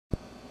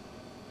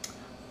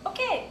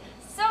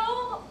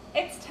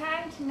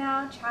to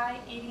now try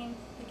eating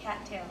the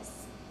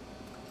cattails.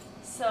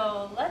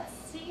 So let's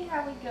see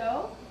how we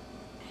go.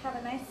 I have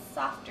a nice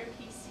softer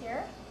piece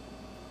here.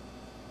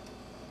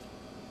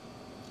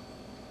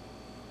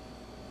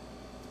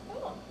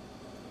 Oh,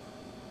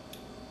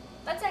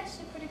 that's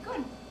actually pretty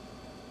good.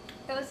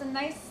 It was a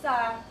nice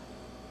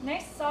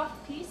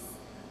soft piece,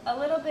 a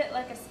little bit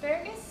like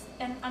asparagus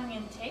and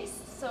onion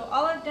taste. So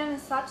all I've done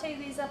is saute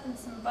these up in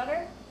some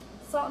butter,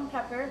 salt and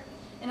pepper,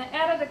 and I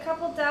added a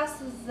couple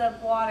douses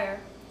of water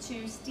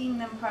to steam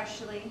them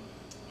partially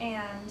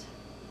and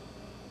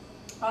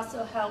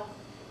also help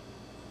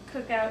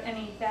cook out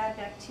any bad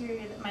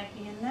bacteria that might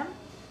be in them.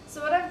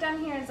 So what I've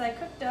done here is I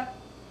cooked up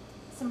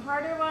some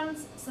harder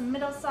ones, some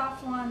middle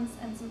soft ones,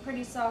 and some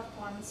pretty soft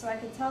ones so I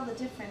could tell the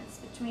difference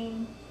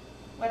between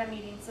what I'm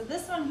eating. So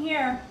this one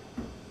here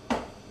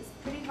is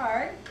pretty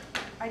hard.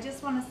 I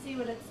just want to see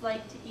what it's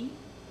like to eat.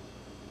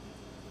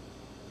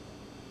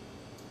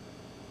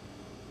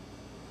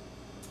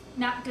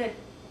 Not good.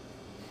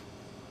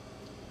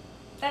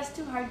 That's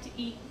too hard to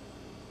eat.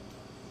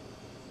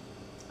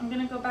 I'm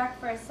going to go back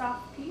for a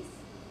soft piece.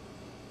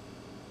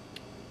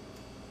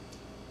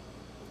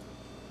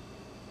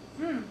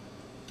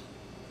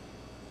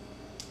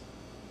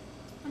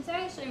 It's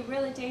actually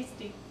really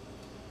tasty.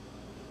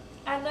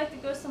 I'd like to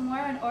go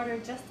somewhere and order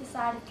just a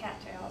side of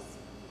cattails.